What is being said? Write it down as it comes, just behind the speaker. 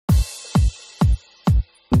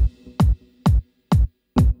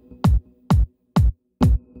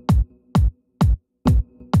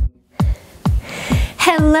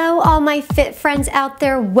Hello all my fit friends out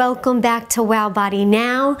there, welcome back to Wow Body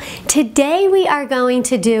Now. Today we are going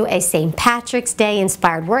to do a St. Patrick's Day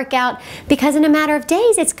inspired workout because in a matter of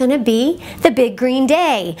days it's going to be the big green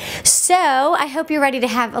day. So I hope you're ready to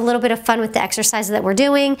have a little bit of fun with the exercises that we're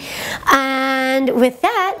doing. And with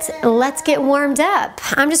that, let's get warmed up.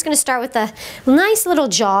 I'm just going to start with a nice little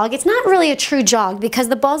jog. It's not really a true jog because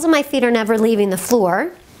the balls of my feet are never leaving the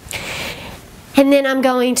floor. And then I'm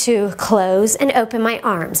going to close and open my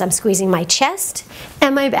arms. I'm squeezing my chest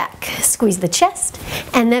and my back. Squeeze the chest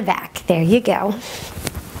and the back. There you go.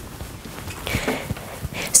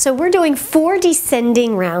 So we're doing 4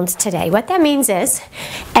 descending rounds today. What that means is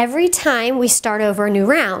every time we start over a new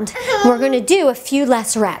round, we're going to do a few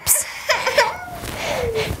less reps.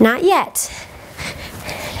 Not yet.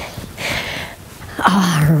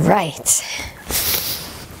 All right.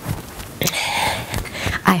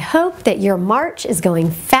 I hope that your March is going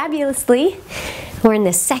fabulously. We're in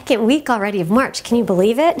the second week already of March. Can you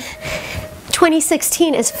believe it?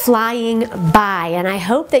 2016 is flying by, and I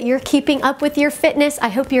hope that you're keeping up with your fitness. I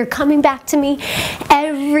hope you're coming back to me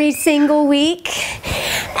every single week.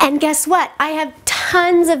 And guess what? I have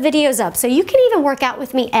tons of videos up, so you can even work out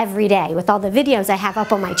with me every day with all the videos I have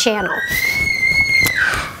up on my channel.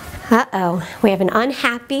 Uh-oh, we have an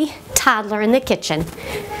unhappy toddler in the kitchen.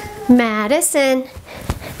 Madison,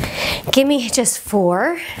 give me just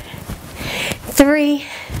 4, 3,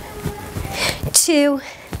 2,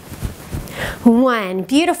 1.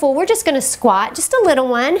 Beautiful. We're just going to squat, just a little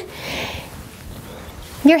one.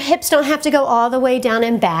 Your hips don't have to go all the way down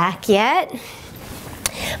and back yet.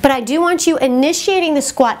 But I do want you initiating the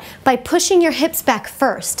squat by pushing your hips back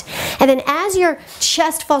first. And then as your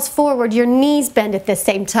chest falls forward, your knees bend at the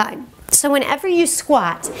same time. So whenever you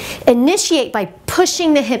squat, initiate by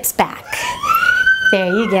pushing the hips back. There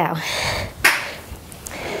you go.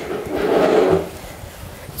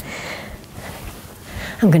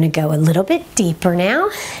 I'm going to go a little bit deeper now,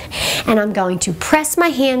 and I'm going to press my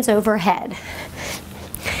hands overhead.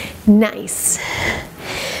 Nice.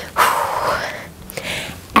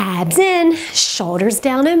 Abs in, shoulders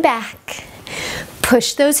down and back.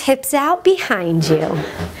 Push those hips out behind you.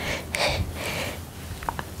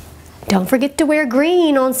 Don't forget to wear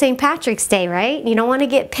green on St. Patrick's Day, right? You don't want to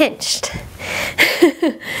get pinched.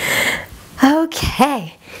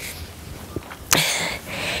 Okay.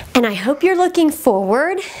 And I hope you're looking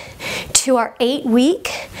forward to our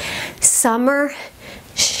 8-week summer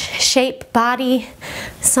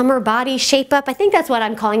body shape up. I think that's what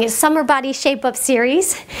I'm calling it, summer body shape up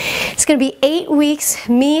series. It's going to be 8 weeks,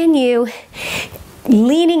 me and you,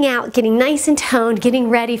 leaning out, getting nice and toned, getting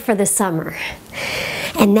ready for the summer.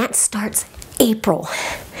 And that starts April.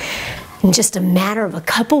 In just a matter of a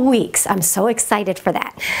couple weeks. I'm so excited for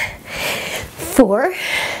that. 4,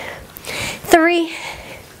 3,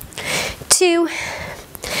 2,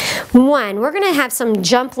 1. We're going to have some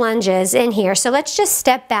jump lunges in here. So let's just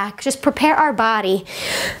step back, just prepare our body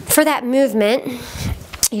for that movement.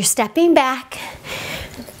 You're stepping back,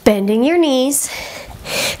 bending your knees.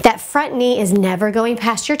 That front knee is never going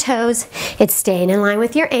past your toes. It's staying in line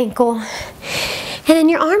with your ankle. And then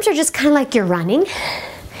your arms are just kind of like you're running.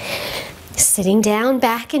 Sitting down,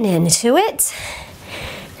 back and into it.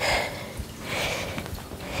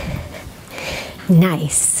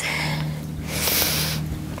 Nice.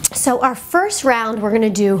 So our first round, we're going to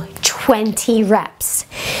do 20 reps.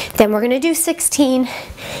 Then we're going to do 16.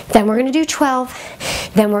 Then we're going to do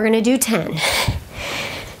 12. Then we're going to do 10.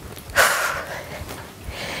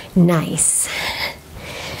 Nice.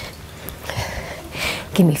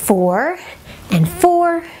 Give me 4 and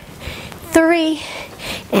 4, 3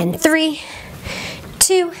 and 3,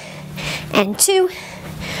 2 and 2,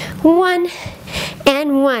 1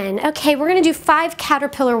 and 1. Okay, we're going to do 5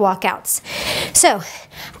 caterpillar walkouts. So,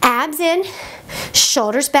 abs in,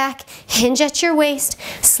 shoulders back, hinge at your waist,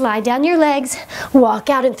 slide down your legs, walk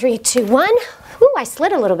out in 3, 2, 1. Ooh, I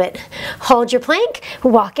slid a little bit. Hold your plank,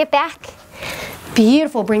 walk it back.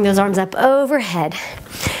 Beautiful. Bring those arms up overhead.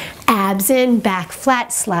 Abs in, back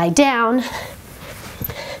flat, slide down.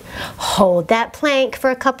 Hold that plank for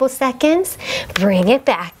a couple seconds. Bring it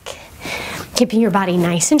back. Keeping your body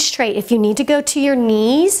nice and straight. If you need to go to your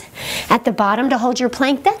knees at the bottom to hold your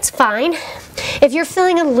plank, that's fine. If you're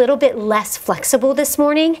feeling a little bit less flexible this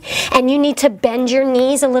morning and you need to bend your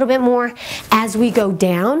knees a little bit more as we go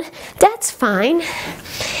down, that's fine.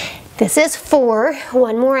 This is 4.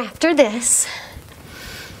 1 more after this.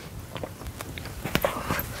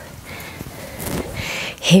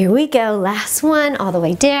 Here we go, last one, all the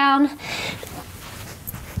way down.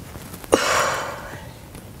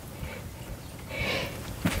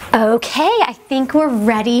 Okay, I think we're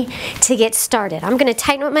ready to get started. I'm gonna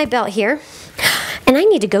tighten up my belt here, and I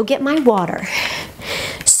need to go get my water.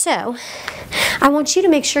 So, I want you to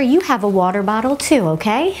make sure you have a water bottle too,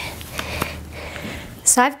 okay?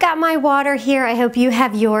 So I've got my water here. I hope you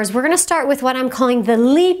have yours. We're gonna start with what I'm calling the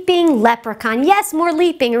leaping leprechaun. Yes, more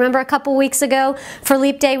leaping. Remember a couple weeks ago for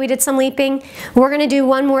leap day we did some leaping? We're gonna do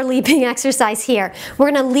one more leaping exercise here.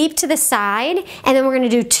 We're gonna leap to the side and then we're gonna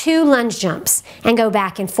do 2 lunge jumps and go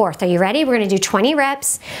back and forth. Are you ready? We're gonna do 20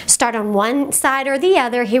 reps. Start on one side or the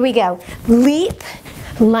other. Here we go. Leap,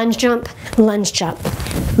 lunge jump, lunge jump.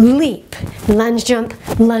 Leap, lunge jump,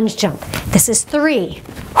 lunge jump. This is 3.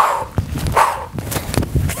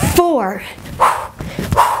 4,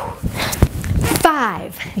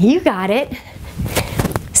 5, you got it.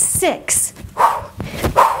 6,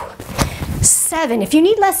 7. If you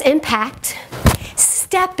need less impact,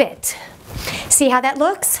 step it. See how that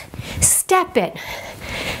looks? Step it.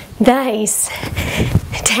 Nice.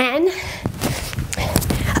 10,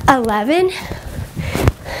 11,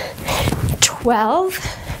 12,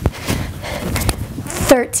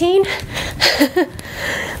 13,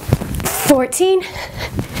 14,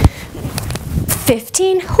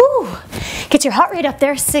 15, whoo, get your heart rate up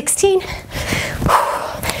there, 16,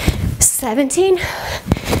 17,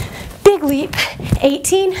 big leap,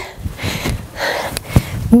 18,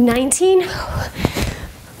 19,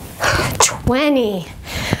 20.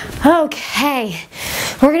 Okay,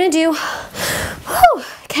 we're gonna do, whoo,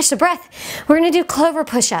 catch the breath, we're gonna do Clover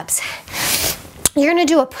push-ups. You're gonna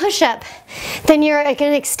do a push-up, then you're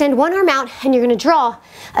gonna extend one arm out and you're gonna draw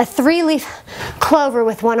a 3-leaf clover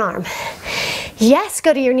with one arm. Yes,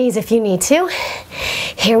 go to your knees if you need to.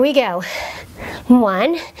 Here we go.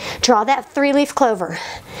 1, draw that 3-leaf clover.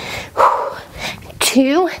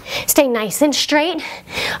 2, stay nice and straight.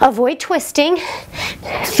 Avoid twisting.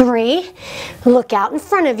 3, look out in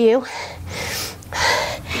front of you.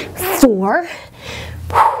 4,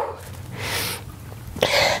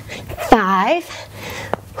 5,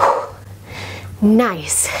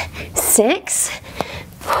 nice. 6,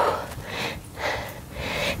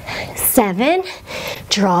 7,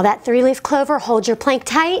 draw that 3-leaf clover, hold your plank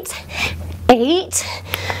tight. 8,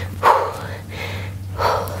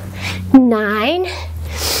 9,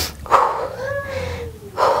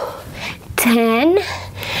 10,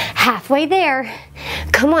 halfway there.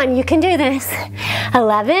 Come on, you can do this.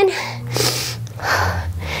 11,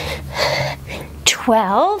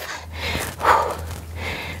 12,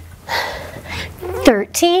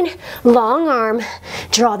 13, long arm,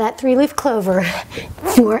 draw that 3-leaf clover.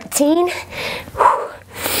 14,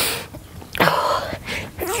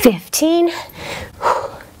 15,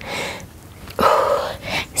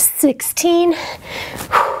 16,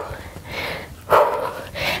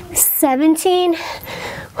 17,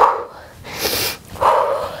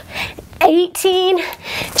 18,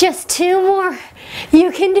 just 2 more,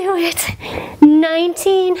 you can do it.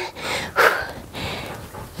 19,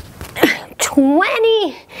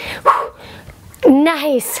 20,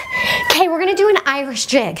 nice. Okay, we're gonna do an Irish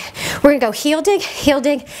jig. We're gonna go heel dig,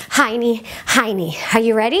 high knee, high knee. Are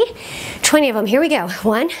you ready? 20 of them, here we go.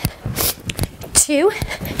 1, 2,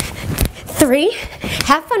 3,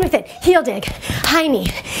 have fun with it. Heel dig, high knee,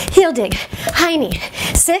 high knee.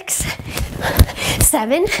 6,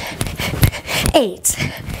 7, 8,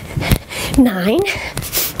 9,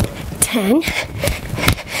 10,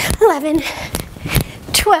 11,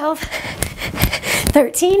 12,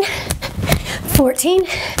 13, 14,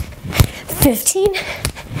 15,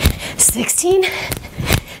 16,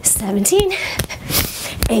 17,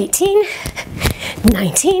 18,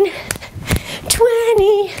 19,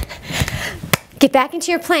 20. Get back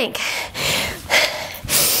into your plank.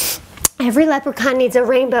 Every leprechaun needs a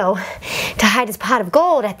rainbow to hide his pot of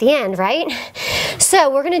gold at the end, right? So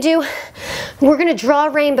we're gonna draw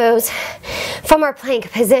rainbows from our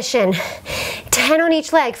plank position, 10 on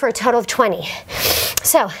each leg for a total of 20.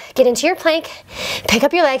 So get into your plank, pick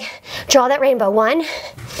up your leg, draw that rainbow. 1,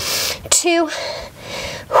 2,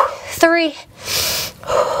 3,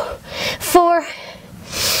 4,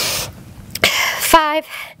 5,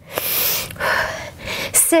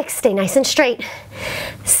 6, stay nice and straight.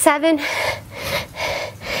 7,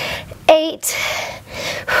 8,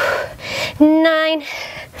 9,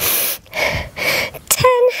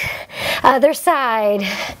 10, other side.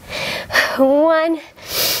 1,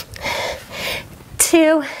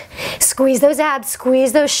 2, squeeze those abs,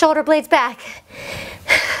 squeeze those shoulder blades back.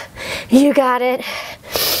 You got it.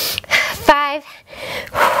 5,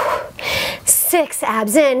 6,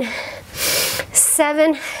 abs in.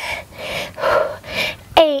 7,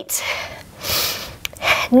 8,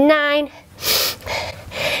 9,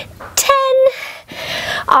 10.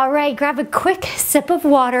 All right, grab a quick sip of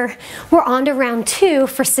water. We're on to round 2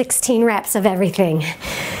 for 16 reps of everything.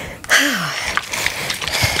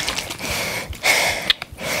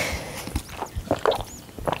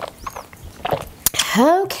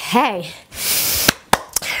 Okay,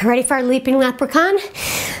 ready for our leaping leprechaun?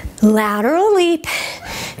 Lateral leap,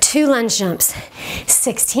 2 lunge jumps,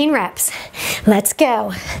 16 reps. Let's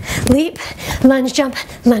go. Leap, lunge jump,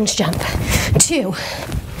 2,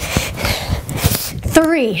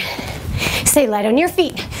 3, stay light on your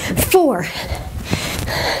feet, 4,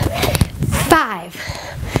 5,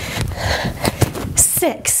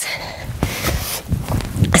 6,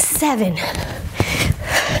 7,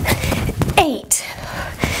 8,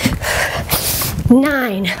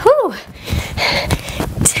 9,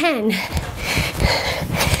 10,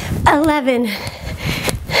 11,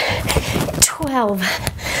 12,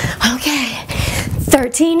 okay,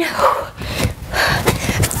 13,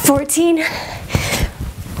 14,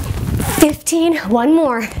 15, one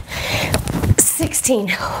more,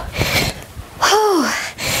 16.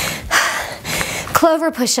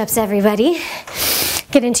 Clover push-ups, everybody.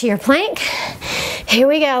 Get into your plank. Here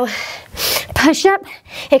we go. Push up,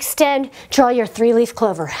 extend, draw your 3-leaf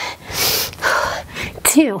clover.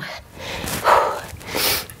 2,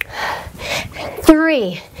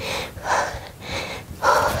 3,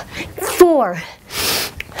 4,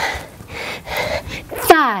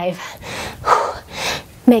 5,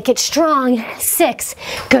 make it strong, 6,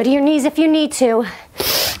 go to your knees if you need to,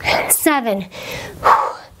 7,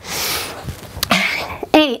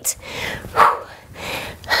 8,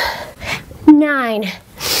 9,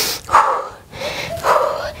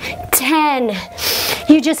 10,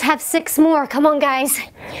 you just have 6 more, come on guys,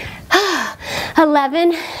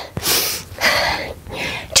 11,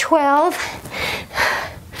 12,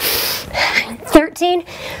 13,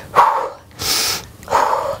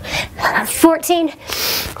 14,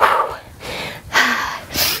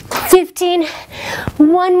 15,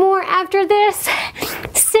 one more after this,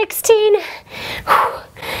 16,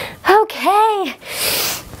 okay,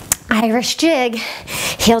 Irish jig,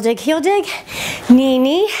 heel dig, knee,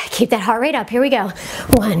 knee, keep that heart rate up, here we go,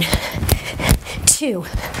 1, 2,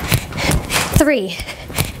 3,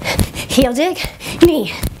 heel dig,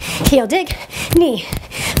 knee,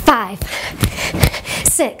 5,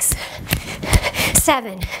 6,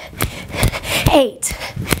 7, 8,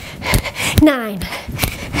 9,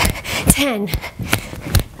 10,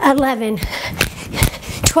 11,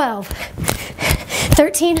 12,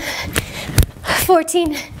 13,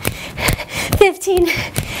 14, 15,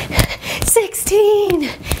 16. We're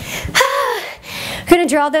gonna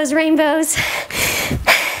draw those rainbows.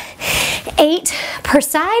 8 per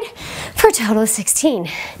side for a total of 16.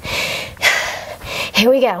 Here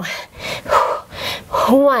we go.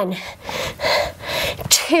 1,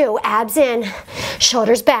 2, abs in,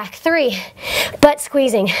 shoulders back. 3, butt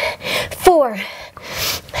squeezing. 4,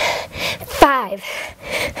 5,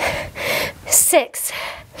 6,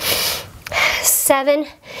 7,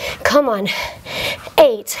 come on,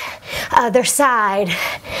 8, other side.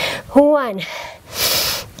 1,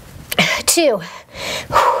 2,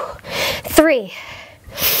 3,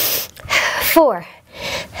 4,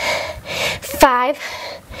 5,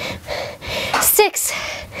 6,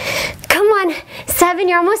 come on, 7,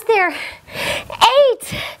 you're almost there,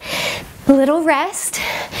 8, little rest,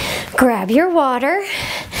 grab your water.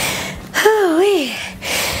 Ooh-wee.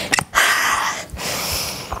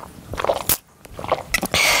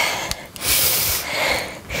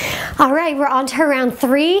 All right, we're on to round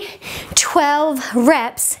 3, 12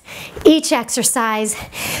 reps each exercise.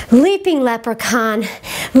 Leaping leprechaun,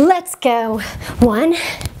 let's go. 1,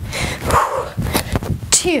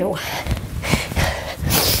 2,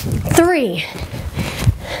 3,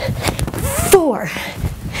 4,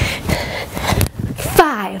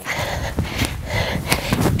 5,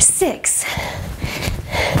 6,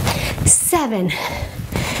 7,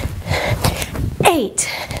 8,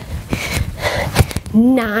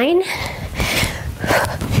 9,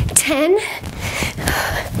 10,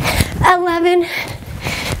 11,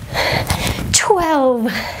 12.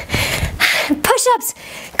 Push-ups,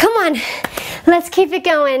 come on, let's keep it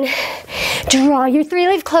going. Draw your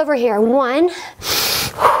 3-leaf clover here. 1,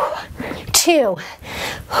 2,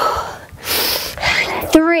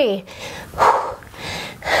 3,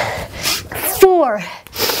 4.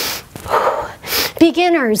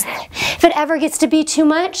 Beginners, if it ever gets to be too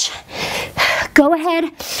much, go ahead,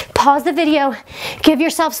 pause the video, give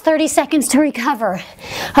yourselves 30 seconds to recover,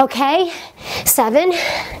 okay? 7,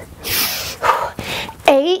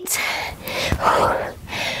 8,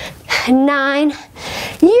 9,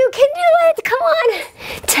 you can do it, come on,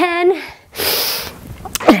 10,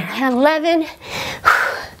 11,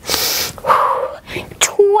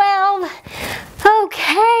 12.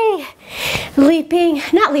 Okay. Leaping,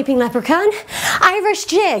 not leaping leprechaun, Irish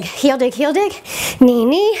jig. Heel dig, knee,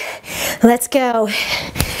 knee. Let's go.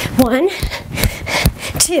 1,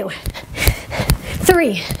 2,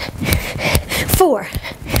 3, 4,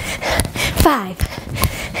 5,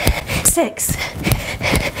 6,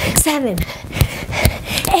 7,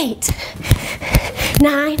 8,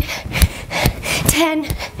 9, 10,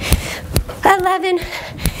 11,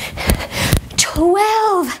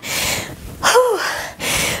 12. Whew.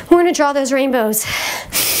 We're gonna draw those rainbows.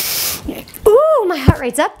 Ooh, my heart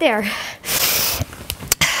rate's up there.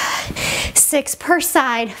 6 per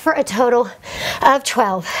side for a total of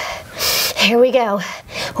 12. Here we go.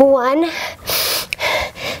 1,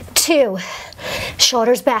 2,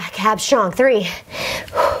 shoulders back, abs strong. 3,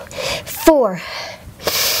 4,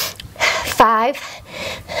 5,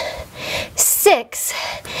 6.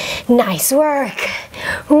 Nice work.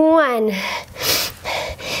 1,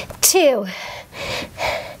 2,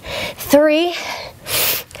 3,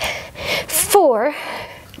 4,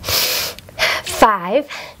 5,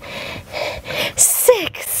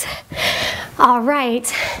 6. All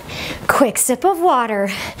right, quick sip of water.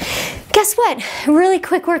 Guess what? Really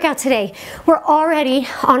quick workout today. We're already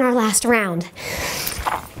on our last round.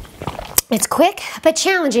 It's quick but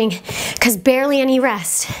challenging because barely any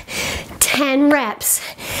rest. 10 reps,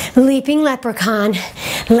 leaping leprechaun.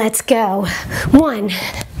 Let's go. 1,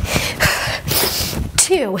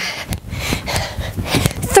 2,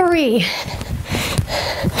 3,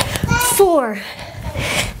 4,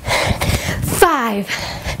 5,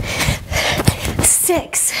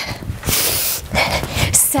 6,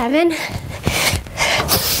 7,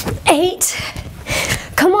 8,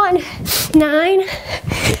 come on, 9,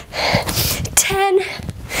 10.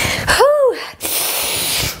 Whew.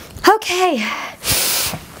 Okay.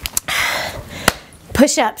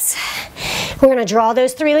 Push-ups. We're gonna draw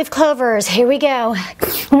those 3-leaf clovers. Here we go.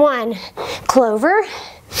 1, clover.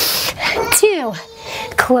 2,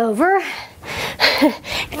 clover.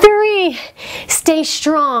 3, stay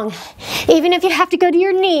strong. Even if you have to go to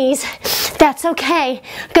your knees, that's okay.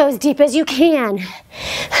 Go as deep as you can.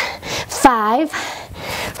 5,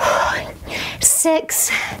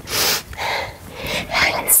 6,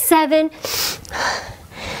 7,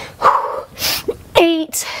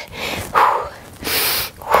 8,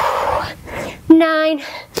 9,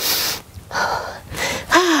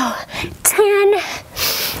 10.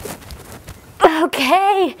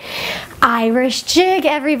 Okay, Irish jig,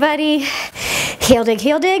 everybody. Heel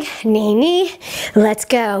dig, knee, knee. Let's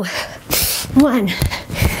go. 1,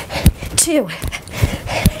 2,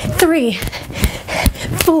 3,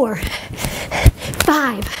 4,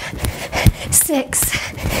 5, 6,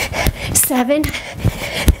 7,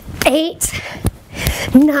 8,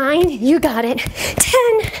 9. You got it.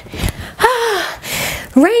 10.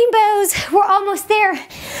 Rainbows. We're almost there.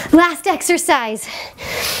 Last exercise.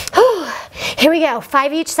 Here we go.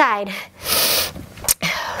 5 each side.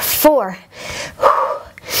 4,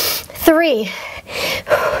 3,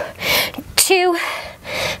 2,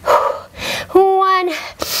 1.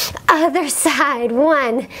 Other side.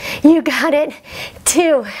 1. You got it.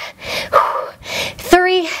 2,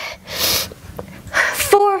 3,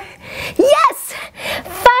 4. Yes!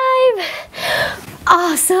 5.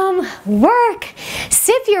 Awesome work.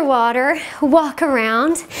 Sip your water, walk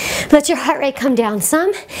around, let your heart rate come down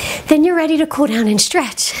some, then you're ready to cool down and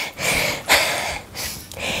stretch.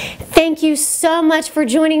 Thank you so much for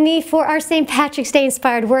joining me for our St. Patrick's Day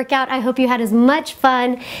inspired workout. I hope you had as much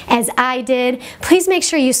fun as I did. Please make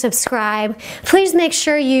sure you subscribe. Please make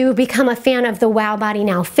sure you become a fan of the Wow Body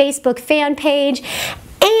Now Facebook fan page.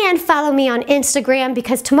 And follow me on Instagram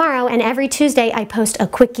because tomorrow and every Tuesday I post a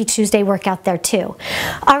Quickie Tuesday workout there too.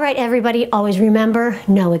 All right, everybody, always remember,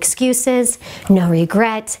 no excuses, no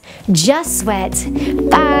regret, just sweat.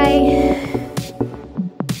 Bye.